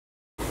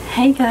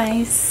Hey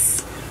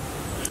guys,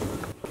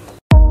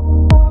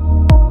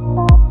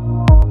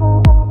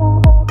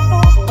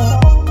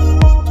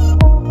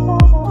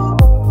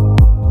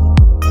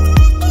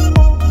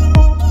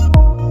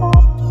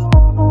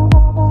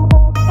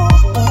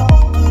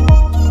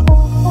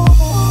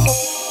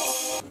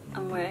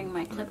 I'm wearing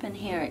my clip-in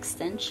hair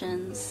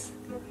extensions,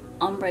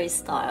 ombre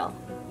style.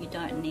 You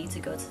don't need to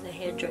go to the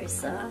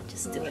hairdresser,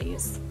 just do it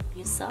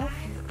yourself.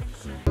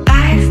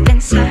 I've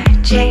been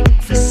searching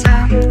for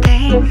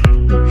something.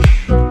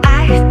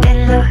 I've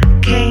been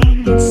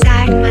looking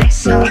inside my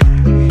soul.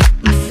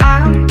 I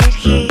found it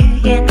here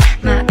in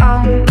my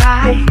own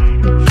right.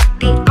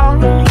 The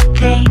only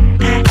thing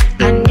that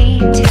I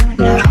need to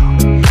know.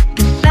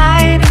 The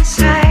light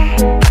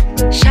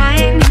inside,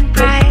 shining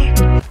bright.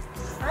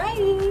 Hi!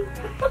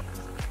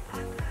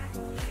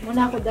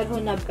 Muna ako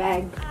daghan na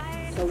bag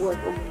sa work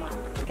ugma.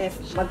 Kaya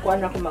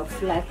magkuhan ako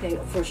mag-flat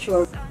for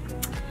sure.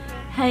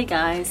 Hey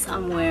guys,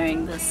 I'm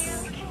wearing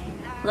this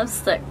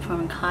lipstick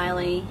from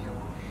Kylie.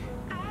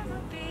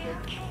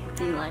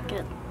 Do you like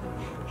it?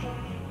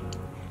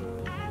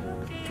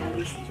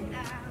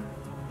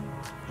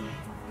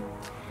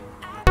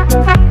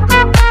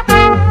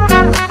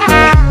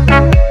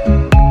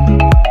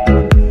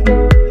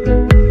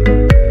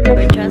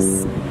 We're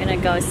just gonna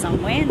go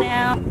somewhere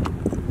now.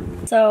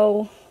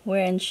 So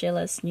we're in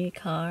Sheila's new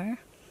car.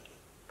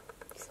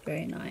 It's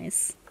very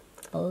nice.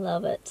 I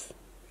love it.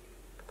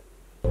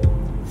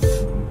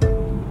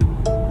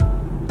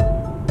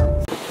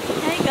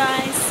 Hey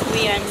guys,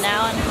 we are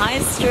now in High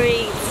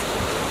Street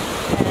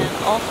in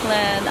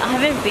Auckland. I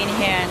haven't been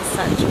here in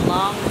such a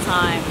long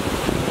time,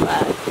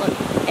 but look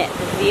at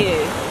the view.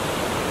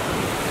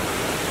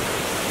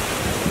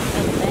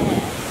 Look at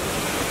that.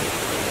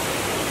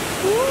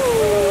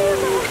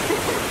 Woo.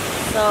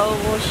 So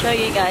we'll show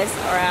you guys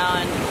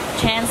around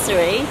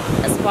Chancery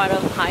as part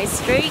of High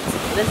Street.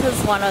 This is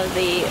one of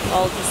the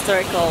old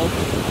historical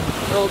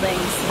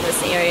buildings in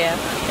this area.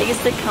 I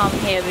used to come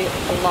here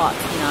a lot,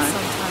 you know,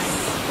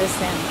 sometimes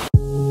this end.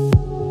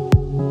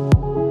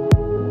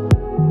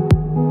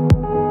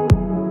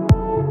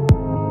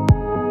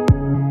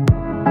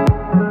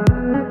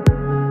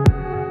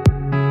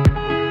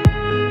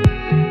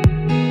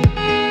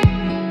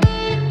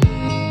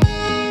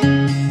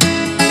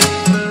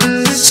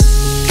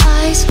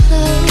 Eyes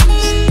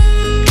closed,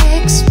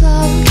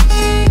 exposed.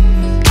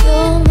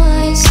 You're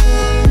my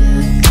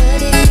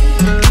serenity.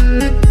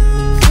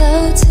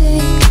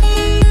 Floating,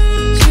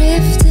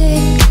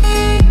 drifting.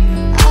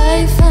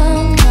 I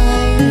found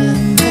my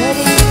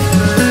remedy.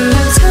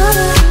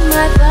 Tumbling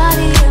my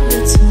body in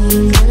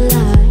between the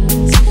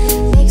lines.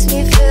 Makes me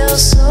feel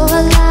so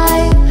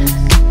alive.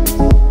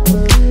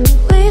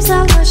 Waves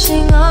are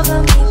washing over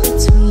me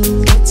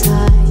between the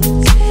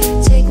tides.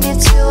 Take me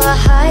to a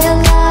higher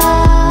life.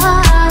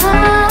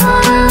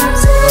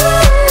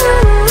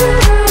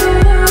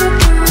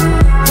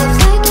 Live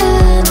like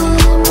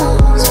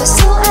animals, we're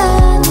so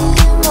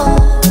animal.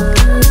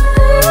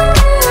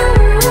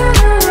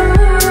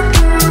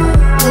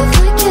 Live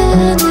like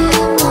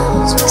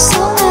animals, we're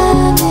so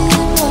animal.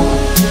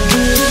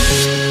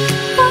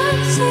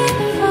 Rising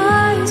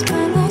fires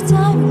burn like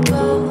time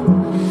ago.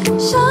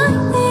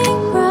 Shining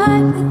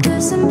bright with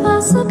this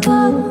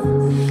impossible.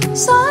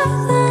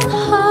 Silent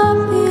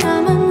heartbeat,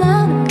 I'm an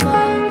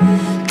animal.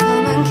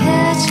 Come and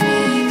catch me,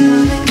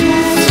 come and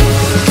catch me.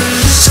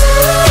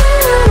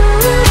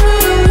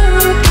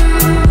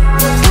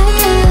 Live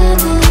like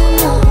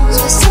animals,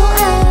 we're so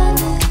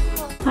animal.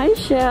 Hi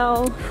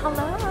Shell,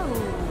 Hello.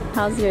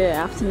 how's your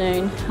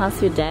afternoon?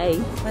 How's your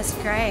day? That's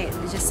great.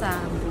 We're just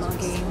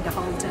vlogging the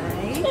whole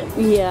day.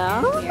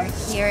 Yeah. We're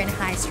here in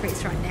High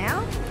Streets right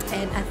now,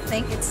 and I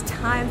think it's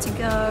time to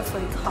go for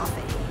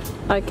coffee.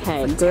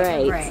 Okay, Take a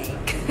great.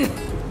 break.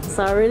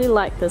 So I really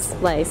like this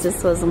place.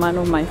 This was one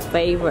of my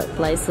favorite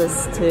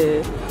places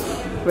to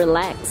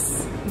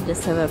relax.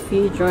 Just have a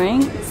few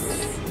drinks.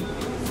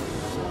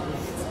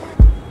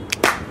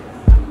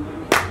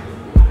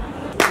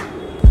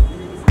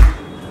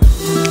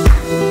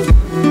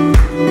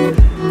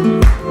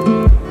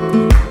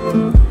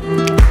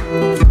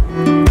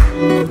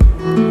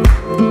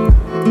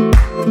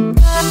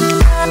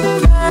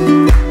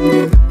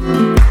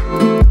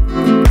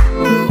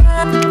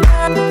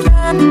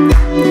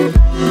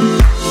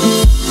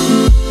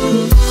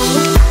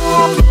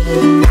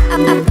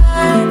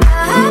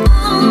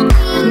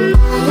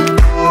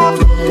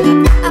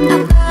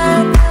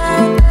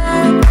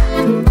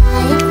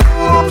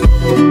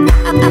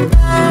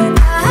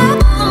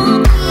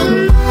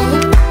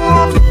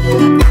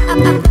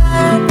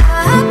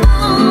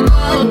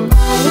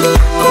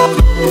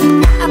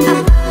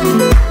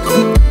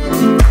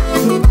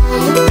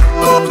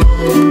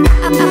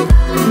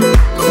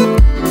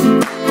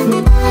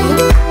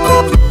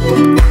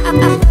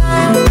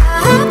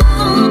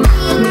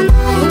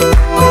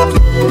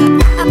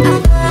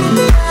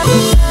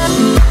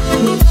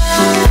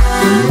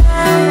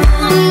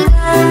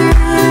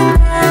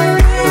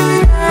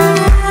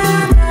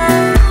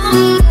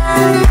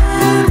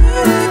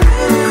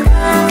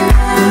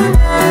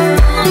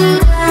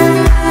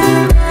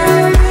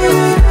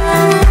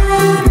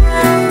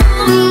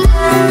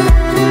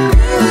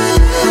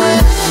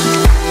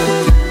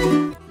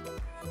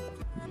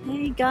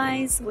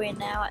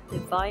 the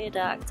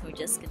Viaduct. We're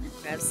just gonna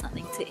grab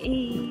something to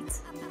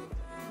eat.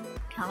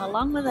 Come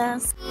along with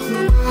us.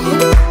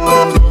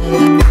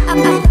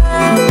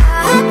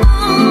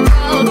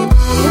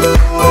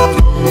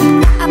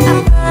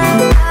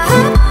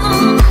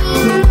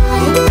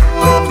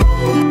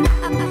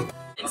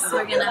 Next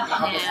we're gonna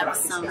have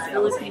some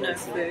Filipino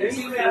food.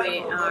 We are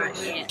at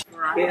Boracay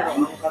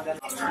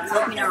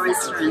Filipino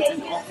Restaurant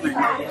in Auckland.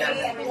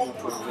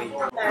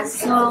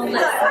 So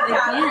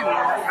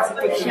let's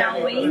begin, shall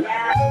we?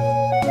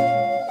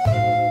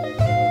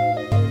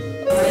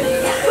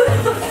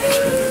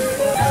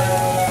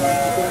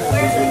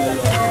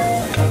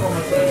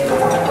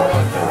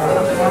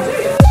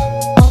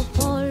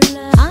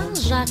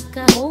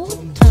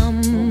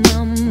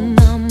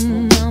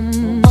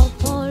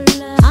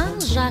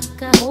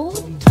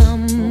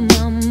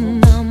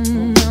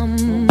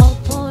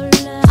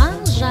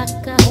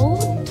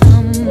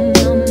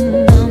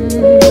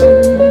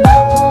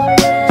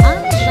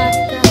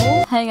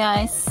 Hey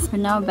guys, we're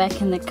now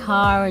back in the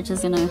car. We're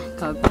just gonna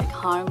go back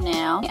home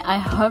now. I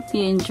hope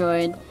you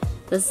enjoyed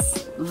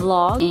this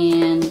vlog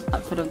and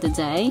outfit of the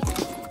day.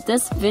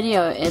 This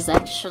video is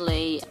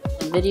actually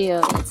a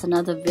video, it's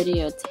another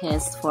video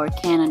test for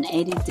Canon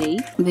 80D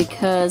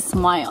because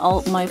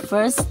my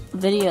first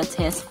video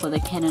test for the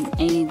Canon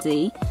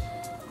 80D,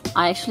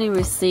 I actually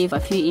received a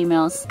few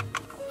emails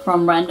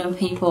from random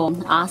people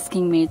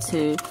asking me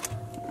to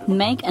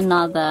make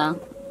another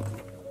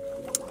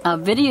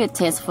video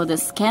test for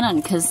this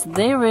Canon because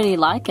they really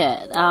like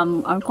it.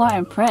 I'm quite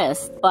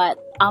impressed, but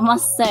I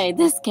must say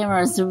this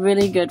camera is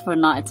really good for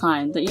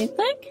nighttime, don't you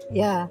think?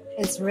 Yeah,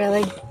 it's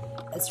really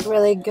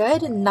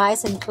good and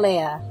nice and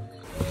clear.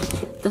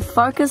 The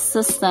focus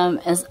system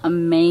is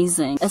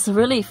amazing. It's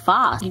really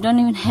fast. You don't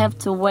even have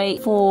to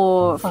wait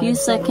for a few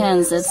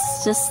seconds.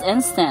 It's just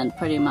instant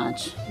pretty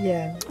much.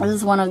 Yeah. This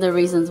is one of the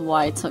reasons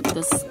why I took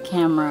this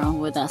camera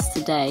with us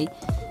today,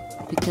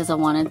 because I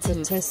wanted to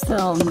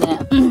film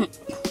the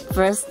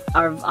first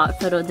our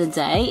outfit of the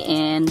day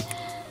and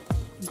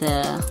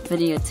the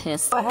video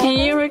test. Can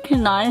you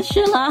recognize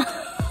Sheila?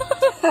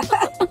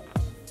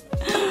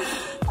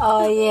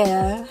 Oh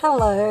yeah,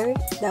 hello.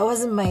 That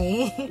wasn't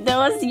me. That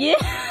was you.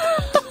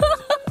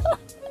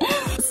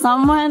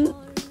 Someone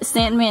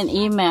sent me an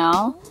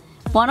email.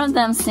 One of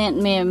them sent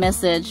me a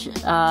message,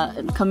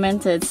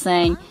 commented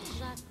saying,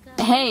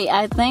 "Hey,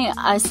 I think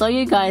I saw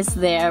you guys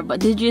there, but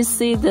did you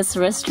see this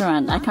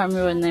restaurant?" I can't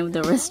remember the name of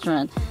the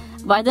restaurant,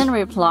 but I didn't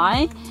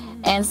reply.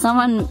 And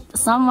someone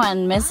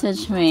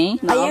messaged me.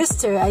 I used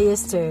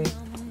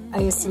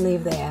to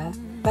live there,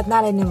 but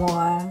not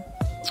anymore.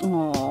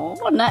 Oh,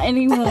 not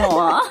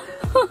anymore.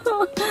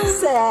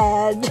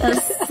 Sad.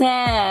 That's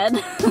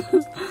sad.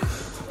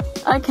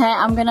 Okay,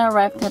 I'm gonna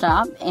wrap it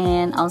up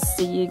and I'll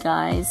see you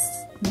guys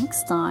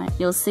next time.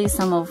 You'll see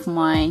some of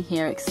my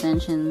hair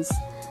extensions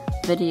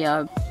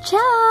video.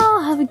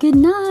 Ciao, have a good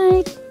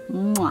night.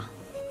 Mwah.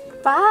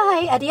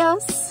 Bye,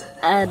 adios.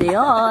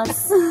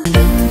 Adios.